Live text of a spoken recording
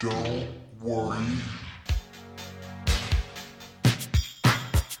Don't worry.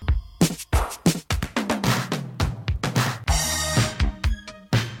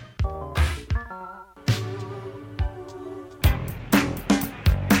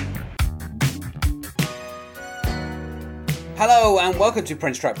 Hello and welcome to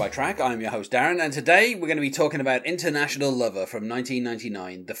Prince Track by Track. I'm your host Darren, and today we're going to be talking about International Lover from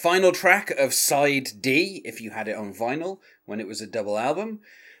 1999, the final track of Side D, if you had it on vinyl when it was a double album,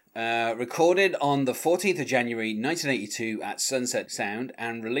 recorded on the 14th of January 1982 at Sunset Sound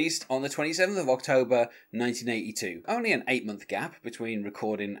and released on the 27th of October 1982. Only an 8-month gap between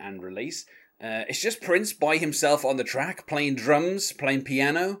recording and release. It's just Prince by himself on the track, playing drums, playing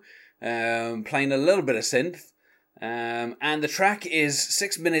piano, playing a little bit of synth. And the track is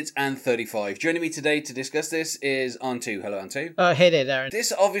 6 minutes and 35. Joining me today to discuss this is Antu. Hello, Antu. Hey there, Darren.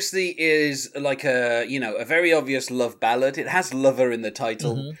 This obviously is like a very obvious love ballad. It has lover in the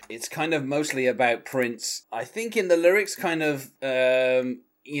title. Mm-hmm. It's kind of mostly about Prince. I think in the lyrics kind of, starting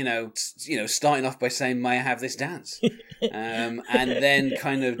off by saying, "May I have this dance?" And then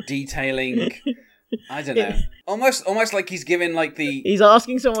kind of detailing... I don't know. Almost like he's giving like the... He's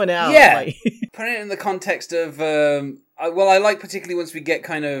asking someone out. Yeah. Like... Putting it in the context of... I like particularly once we get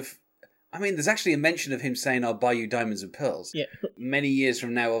kind of... I mean, there's actually a mention of him saying, "I'll buy you diamonds and pearls." Yeah. Many years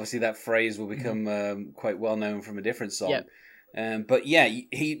from now, obviously, that phrase will become quite well known from a different song. Yeah. But yeah,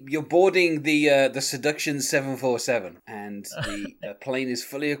 you're boarding the Seduction 747, and the plane is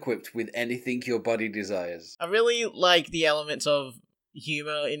fully equipped with anything your body desires. I really like the elements of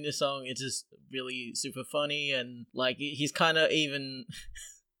humor in this song. It's just really super funny, and like he's kind of even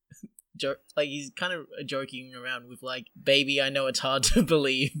he's kind of joking around with like, "Baby, I know it's hard to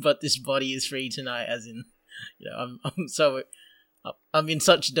believe, but this body is free tonight," as in, I'm in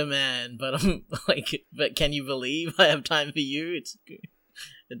such demand, but I'm like, "But can you believe I have time for you?" It's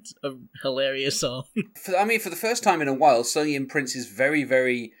a hilarious song. For the first time in a while, Sonny and Prince's very,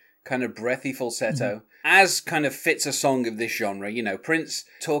 very kind of breathy falsetto, as kind of fits a song of this genre. Prince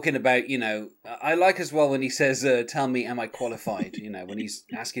talking about, I like as well when he says, "Tell me, am I qualified?" When he's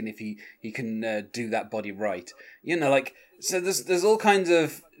asking if he can do that body right. So there's all kinds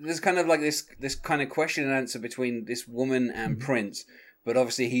of, there's kind of like this kind of question and answer between this woman and Prince, but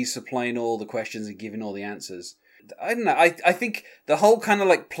obviously he's supplying all the questions and giving all the answers. I don't know. I think the whole kind of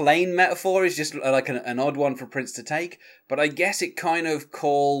like plane metaphor is just like an odd one for Prince to take, but I guess it kind of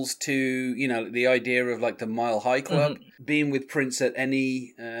calls to, the idea of like the Mile High Club. Being with Prince at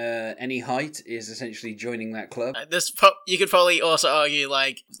any height is essentially joining that club. You could probably also argue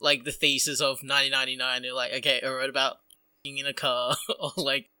like the thesis of 1999. You're like, okay, I wrote about being in a car or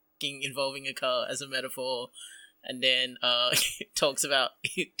like involving a car as a metaphor. And then talks about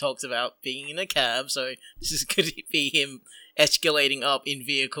being in a cab, so this could be him escalating up in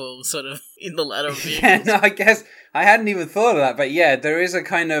vehicles, sort of in the ladder of vehicles. Yeah, no, I guess I hadn't even thought of that, but yeah, there is a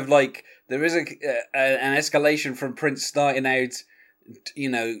kind of like an escalation from Prince starting out,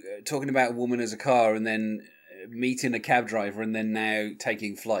 talking about a woman as a car, and then meeting a cab driver, and then now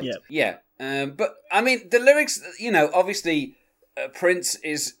taking flight. Yeah. But I mean, the lyrics, obviously. Prince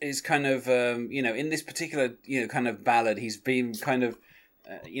is kind of, in this particular, kind of ballad, he's been kind of,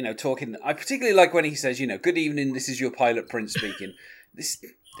 talking. I particularly like when he says, "Good evening, this is your pilot, Prince speaking." This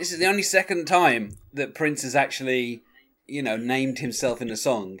is the only second time that Prince has actually, named himself in a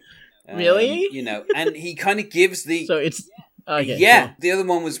song. Really? And he kind of gives the... So it's... Okay, yeah, cool. The other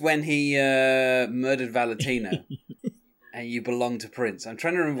one was when he murdered Valentina. And You Belong to Prince. I'm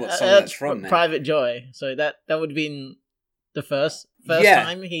trying to remember what song that's from now. Private Joy. So that would have been... the first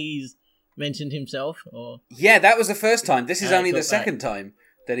time he's mentioned himself, or that was the first time. This is only the second time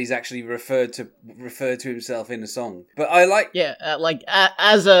that he's actually referred to himself in a song. But I like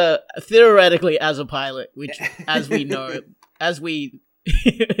theoretically as a pilot, which as we know,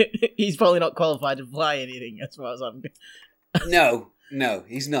 he's probably not qualified to fly anything as far as I'm. No,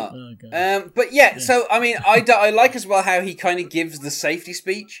 he's not. Oh, God. But yeah, so I mean, I like as well how he kind of gives the safety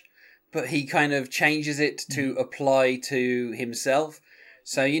speech, but he kind of changes it to apply to himself.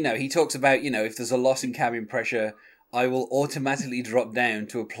 So, he talks about, if there's a loss in cabin pressure, I will automatically drop down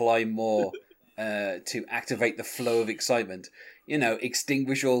to apply more to activate the flow of excitement.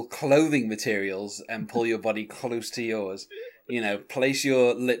 Extinguish all clothing materials and pull your body close to yours. Place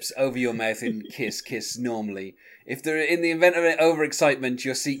your lips over your mouth and kiss normally. If they're in the event of an overexcitement,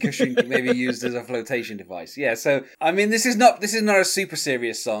 your seat cushion can maybe be used as a flotation device. Yeah, so I mean, this is not a super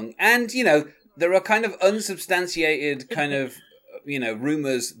serious song, and there are kind of unsubstantiated kind of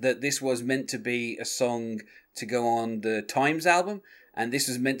rumors that this was meant to be a song to go on the Times album, and this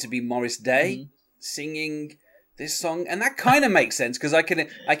was meant to be Morris Day singing this song, and that kind of makes sense because I can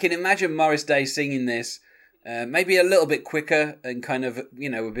imagine Morris Day singing this, maybe a little bit quicker and kind of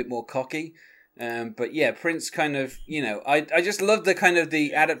a bit more cocky. But yeah, Prince kind of I just love the kind of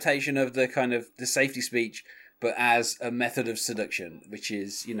the adaptation of the kind of the safety speech, but as a method of seduction, which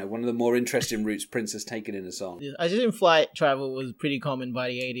is one of the more interesting routes Prince has taken in a song. I just think flight travel was pretty common by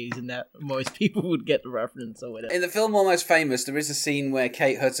the 80s, and that most people would get the reference or whatever. In the film Almost Famous, there is a scene where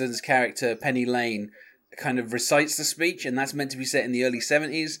Kate Hudson's character Penny Lane kind of recites the speech, and that's meant to be set in the early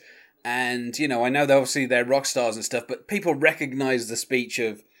 70s. And, I know that obviously they're rock stars and stuff, but people recognize the speech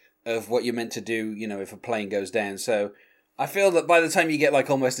of what you're meant to do, if a plane goes down. So I feel that by the time you get like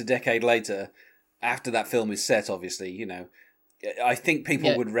almost a decade later, after that film is set, obviously, I think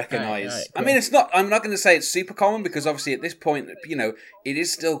people would recognize. Right, I mean, I'm not going to say it's super common because obviously at this point, it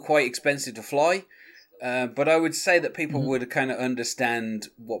is still quite expensive to fly. But I would say that people would kind of understand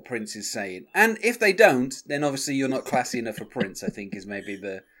what Prince is saying. And if they don't, then obviously you're not classy enough for Prince, I think is maybe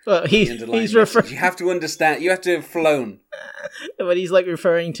the he's referring. You have to understand, you have to have flown. But he's like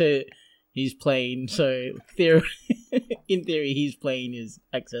referring to his plane, so in theory his plane is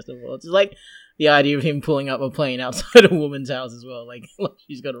accessible. It's like the idea of him pulling up a plane outside a woman's house as well, like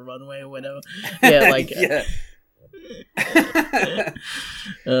she's got a runway or whatever. Yeah, like... yeah.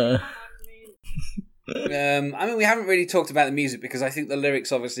 I mean, we haven't really talked about the music because I think the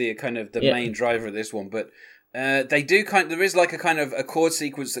lyrics obviously are kind of the main driver of this one, but they do there is like a kind of a chord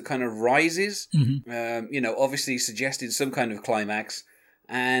sequence that kind of rises, obviously suggesting some kind of climax.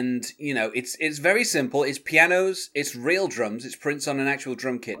 And, it's very simple. It's pianos, it's real drums, it's Prince on an actual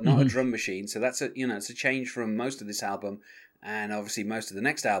drum kit, not a drum machine. So that's it's a change from most of this album and obviously most of the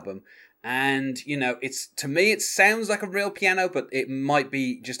next album. And, to me, it sounds like a real piano, but it might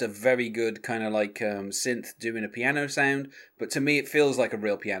be just a very good kind of like synth doing a piano sound. But to me, it feels like a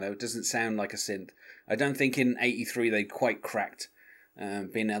real piano. It doesn't sound like a synth. I don't think in 83 they quite cracked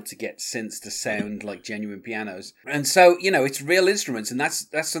being able to get synths to sound like genuine pianos. And so, it's real instruments. And that's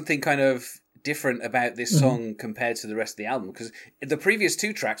something kind of different about this song compared to the rest of the album. Because the previous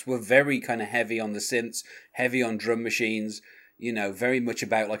two tracks were very kind of heavy on the synths, heavy on drum machines, very much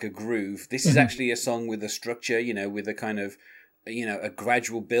about like a groove. This is actually a song with a structure, with a kind of, a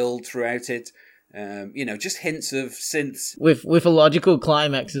gradual build throughout it. Just hints of synths. With a logical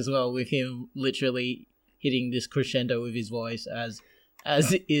climax as well, with him literally hitting this crescendo with his voice as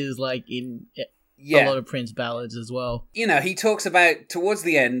is like in a lot of Prince ballads as well. He talks about, towards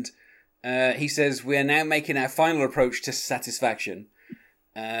the end, he says, "We are now making our final approach to satisfaction.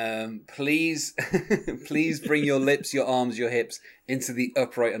 Please bring your lips, your arms, your hips into the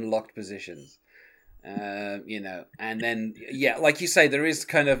upright and locked positions." And then like you say, there is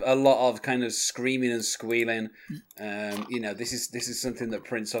kind of a lot of kind of screaming and squealing. This is something that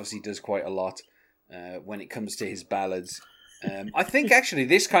Prince obviously does quite a lot when it comes to his ballads. I think actually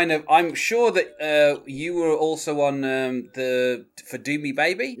this kind of, I'm sure that you were also on for Do Me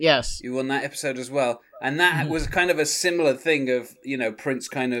Baby. Yes, you were on that episode as well. And that was kind of a similar thing of, Prince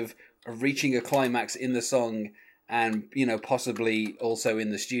kind of reaching a climax in the song and, possibly also in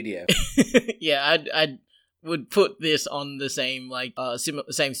the studio. Yeah, I would put this on the same, like,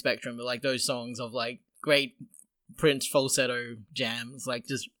 same spectrum, like those songs of, like, great Prince falsetto jams, like,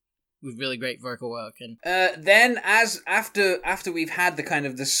 just with really great vocal work. And then after we've had the kind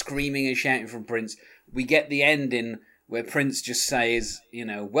of the screaming and shouting from Prince, we get the ending where Prince just says,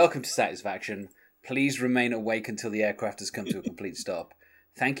 "Welcome to satisfaction. Please remain awake until the aircraft has come to a complete stop.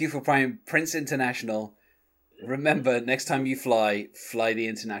 Thank you for flying Prince International. Remember, next time you fly the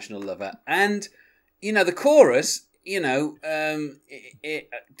International Lover." And, the chorus, it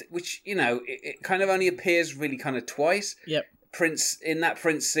kind of only appears really kind of twice. Yep. Prince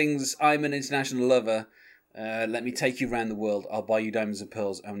sings, "I'm an international lover. Let me take you around the world. I'll buy you diamonds and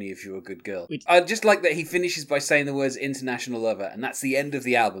pearls only if you're a good girl." I just like that he finishes by saying the words "international lover," and that's the end of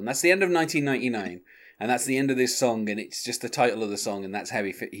the album. That's the end of 1999, and that's the end of this song, and it's just the title of the song, and that's how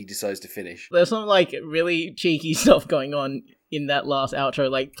he decides to finish. There's some like really cheeky stuff going on in that last outro,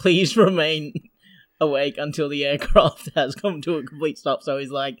 like "Please remain awake until the aircraft has come to a complete stop." So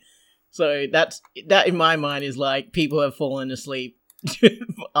he's like, so that in my mind is like people have fallen asleep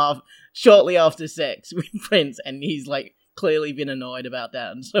shortly after sex with Prince, and he's like clearly been annoyed about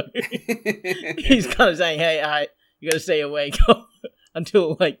that, and so he's kind of saying, "Hey, you got to stay awake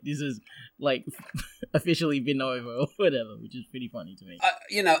until like this is like officially been over or whatever," which is pretty funny to me.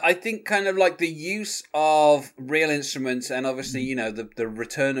 I think kind of like the use of real instruments, and obviously the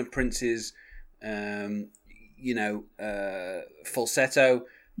return of Prince's falsetto.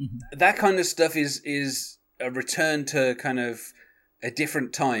 That kind of stuff is a return to kind of a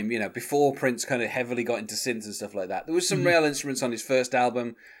different time, before Prince kind of heavily got into synths and stuff like that. There was some real instruments on his first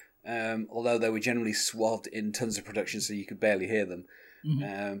album, although they were generally swathed in tons of production so you could barely hear them.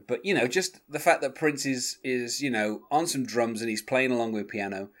 But, just the fact that Prince is on some drums and he's playing along with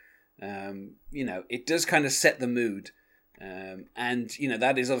piano, it does kind of set the mood. And,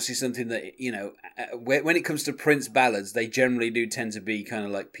 that is obviously something that, when it comes to Prince ballads, they generally do tend to be kind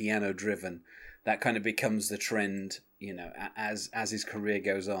of like piano driven. That kind of becomes the trend, as his career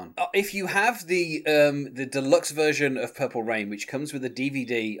goes on. If you have the deluxe version of Purple Rain, which comes with a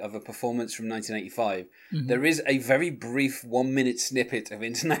DVD of a performance from 1985, there is a very brief 1-minute snippet of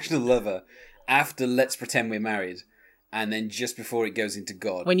International Lover after Let's Pretend We're Married, and then just before it goes into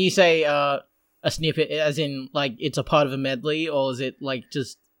God. When you say a snippet, as in like it's a part of a medley, or is it like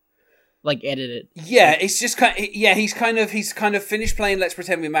just like edited? Yeah, it's just he's kind of finished playing Let's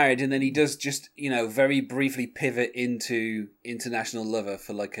Pretend We're Married, and then he does just very briefly pivot into International Lover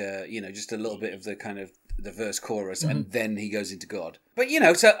for like a just a little bit of the kind of the verse chorus, and then he goes into God. But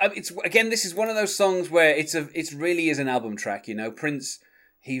so it's again, this is one of those songs where it really is an album track. Prince,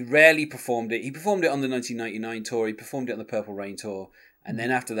 he rarely performed it. He performed it on the 1999 tour. He performed it on the Purple Rain tour, and then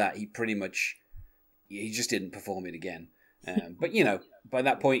after that, he just didn't perform it again. But by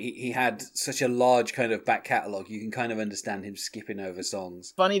that point he had such a large kind of back catalogue, you can kind of understand him skipping over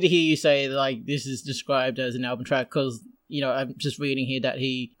songs. Funny to hear you say like this is described as an album track, because I'm just reading here that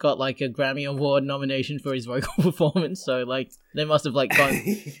he got like a Grammy Award nomination for his vocal performance, so like they must have like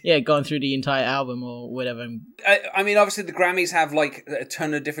gone through the entire album or whatever. I mean, obviously the Grammys have like a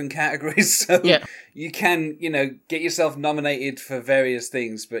ton of different categories, so you can get yourself nominated for various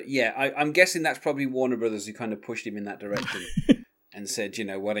things. But I'm guessing that's probably Warner Brothers who kind of pushed him in that direction and said,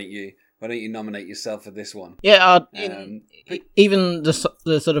 why don't you nominate yourself for this one? Even the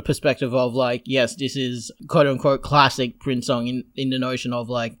sort of perspective of like, yes, this is quote unquote classic Prince song in the notion of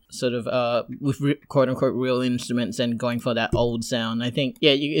like sort of with quote unquote real instruments and going for that old sound. I think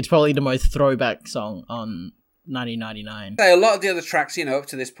it's probably the most throwback song on 1999. A lot of the other tracks, up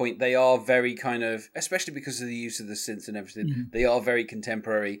to this point, they are very kind of, especially because of the use of the synths and everything, they are very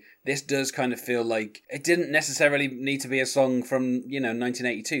contemporary. This does kind of feel like it didn't necessarily need to be a song from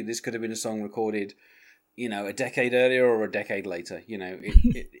 1982. This could have been a song recorded a decade earlier or a decade later.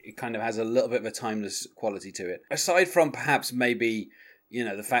 It kind of has a little bit of a timeless quality to it. Aside from perhaps maybe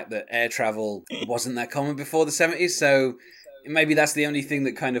the fact that air travel wasn't that common before the 70s, so maybe that's the only thing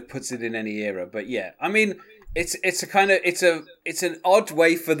that kind of puts it in any era. But I mean, it's an odd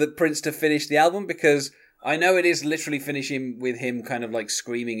way for the Prince to finish the album, because I know it is literally finishing with him kind of like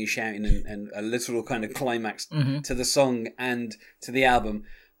screaming and shouting and a literal kind of climax to the song and to the album.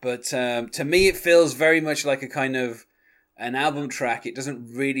 But to me, it feels very much like a kind of an album track. It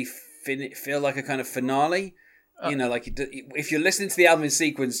doesn't really feel like a kind of finale. If you're listening to the album in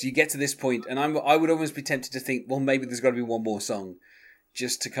sequence, you get to this point, and I would almost be tempted to think, well, maybe there's got to be one more song,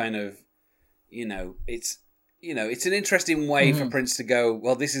 just to kind of, it's an interesting way for Prince to go,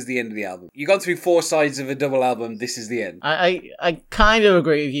 well, this is the end of the album. You've gone through 4 sides of a double album, this is the end. I kind of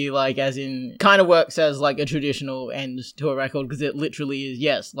agree with you, like, as in, kind of works as, like, a traditional end to a record, because it literally is,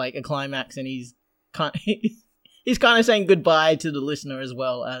 yes, like, a climax, and he's kind of saying goodbye to the listener as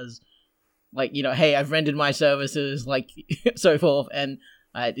well as, like, hey, I've rendered my services, like, so forth, and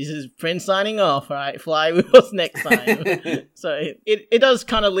this is Prince signing off, alright, fly with us next time. So it does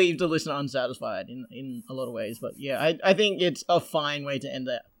kind of leave the listener unsatisfied in a lot of ways, but I think it's a fine way to end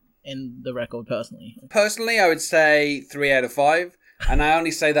the record, personally. Personally, I would say 3 out of 5, and I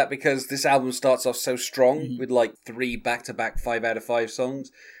only say that because this album starts off so strong with like 3 back-to-back 5 out of 5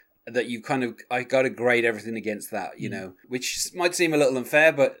 songs, that I got to grade everything against that, which might seem a little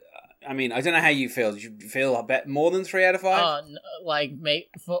unfair, but I mean, I don't know how you feel. Did you feel a bit more than 3 out of 5? Like maybe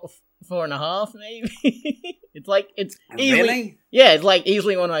 4.5, maybe. It's easily, really? Yeah, it's like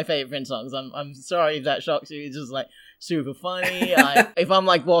easily one of my favorite Prince songs. I'm sorry if that shocks you. It's just like super funny. If I'm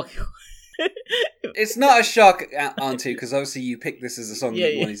like walking. It's not a shock, Auntie, because obviously you picked this as a song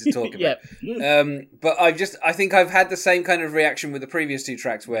that you wanted to talk about. But I think I've had the same kind of reaction with the previous 2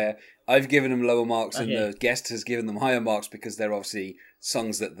 tracks, where I've given them lower marks and the guest has given them higher marks because they're obviously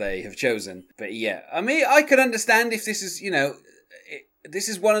songs that they have chosen. But I mean, I could understand if this is, this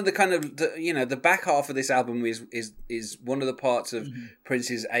is one of the kind of, the back half of this album is one of the parts of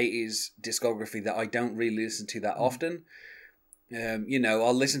Prince's 80s discography that I don't really listen to that often.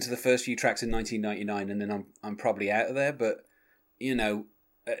 I'll listen to the first few tracks in 1999 and then I'm probably out of there. But,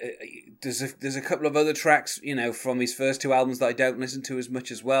 there's a couple of other tracks, from his first 2 albums that I don't listen to as much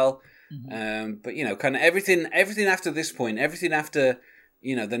as well. But, kind of everything after this point, everything after,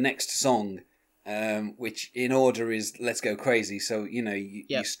 the next song which in order is Let's Go Crazy. So,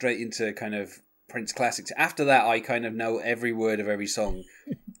 you're straight into kind of Prince classics. After that, I kind of know every word of every song.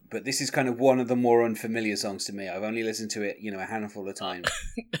 But this is kind of one of the more unfamiliar songs to me. I've only listened to it, a handful of times.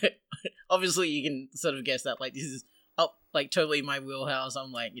 Obviously, you can sort of guess that, like, this is totally my wheelhouse.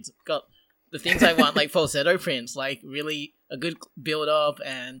 I'm like, it's got the things I want, like falsetto Prince, like really a good build up,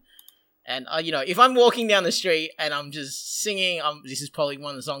 and if I'm walking down the street and I'm just singing, this is probably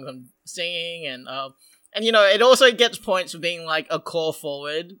one of the songs I'm singing, and it also gets points for being like a core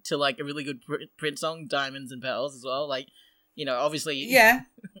forward to like a really good Prince song, Diamonds and Pearls as well. Like, obviously, yeah,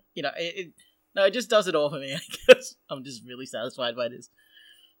 it just does it all for me. I guess I'm just really satisfied by this.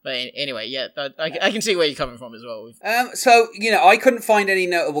 But anyway, yeah, I can see where you're coming from as well. So, I couldn't find any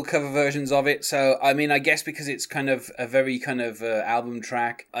notable cover versions of it. So, I mean, I guess because it's kind of a very kind of album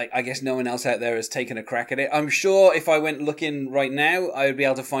track, I guess no one else out there has taken a crack at it. I'm sure if I went looking right now, I would be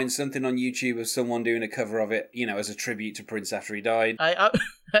able to find something on YouTube of someone doing a cover of it, as a tribute to Prince after he died. I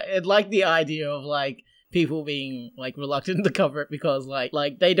like the idea of, like, people being like reluctant to cover it because like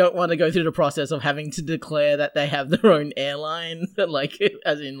they don't want to go through the process of having to declare that they have their own airline, like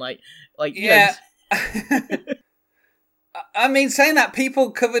as in like yeah. I mean, saying that,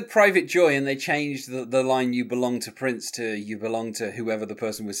 people covered Private Joy and they changed the line "You belong to Prince" to "You belong to whoever the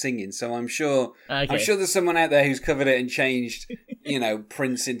person was singing." So I'm sure there's someone out there who's covered it and changed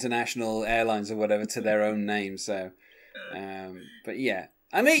Prince International Airlines or whatever to their own name. So but yeah,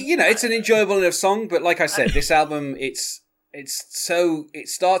 I mean, it's an enjoyable enough song, but like I said, this album, it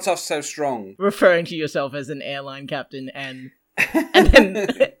starts off so strong. Referring to yourself as an airline captain and then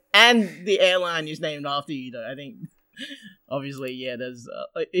and the airline is named after you, though. I think obviously, yeah,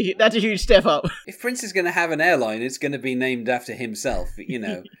 that's a huge step up. If Prince is going to have an airline, it's going to be named after himself.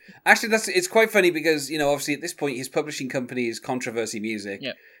 Actually, it's quite funny because obviously at this point his publishing company is Controversy Music.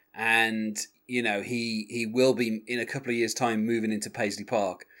 Yeah. And he will be in a couple of years' time moving into Paisley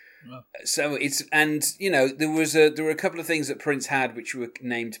Park. Wow. So there were a couple of things that Prince had which were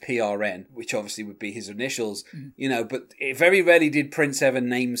named PRN, which obviously would be his initials. But it very rarely did Prince ever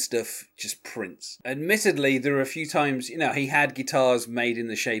name stuff just Prince. Admittedly, there were a few times he had guitars made in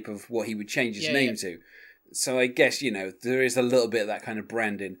the shape of what he would change his name to. So I guess there is a little bit of that kind of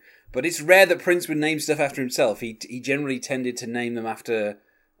branding. But it's rare that Prince would name stuff after himself. He generally tended to name them after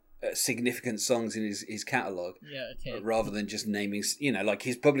significant songs in his catalogue, rather than just naming, like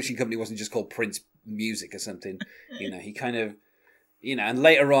his publishing company wasn't just called Prince Music or something. He kind of, and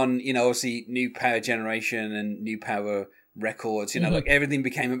later on, obviously New Power Generation and New Power Records, like everything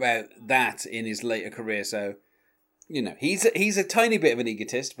became about that in his later career. So, he's a tiny bit of an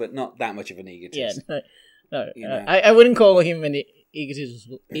egotist, but not that much of an egotist. Yeah, no. I wouldn't call him an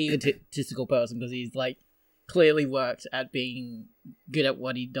egotistical person because he's like clearly worked at being good at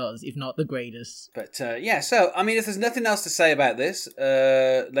what he does, if not the greatest. But so I mean, if there's nothing else to say about this,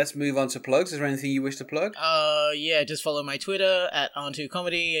 let's move on to plugs. Is there anything you wish to plug? Just follow my Twitter at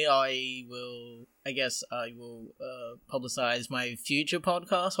On2Comedy. I will publicize my future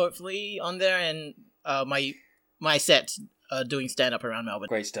podcast hopefully on there, and my set doing stand-up around Melbourne.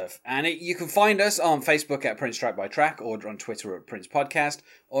 Great stuff. And you can find us on Facebook at Prince Track by Track, or on Twitter at Prince Podcast,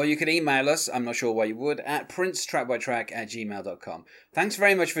 or you can email us, I'm not sure why you would, at princetrackbytrack@gmail.com. Thanks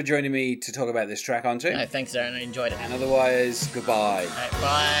very much for joining me to talk about this track, On2. Thanks, Darren. I enjoyed it. And otherwise, goodbye.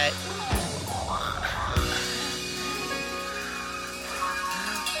 Bye.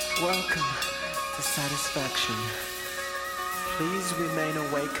 Welcome to Satisfaction. Please remain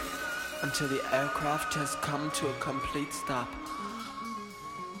awake until the aircraft has come to a complete stop.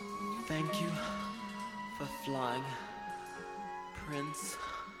 Thank you for flying Prince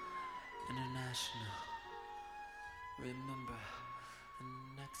International. Remember, the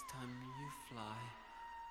next time you fly,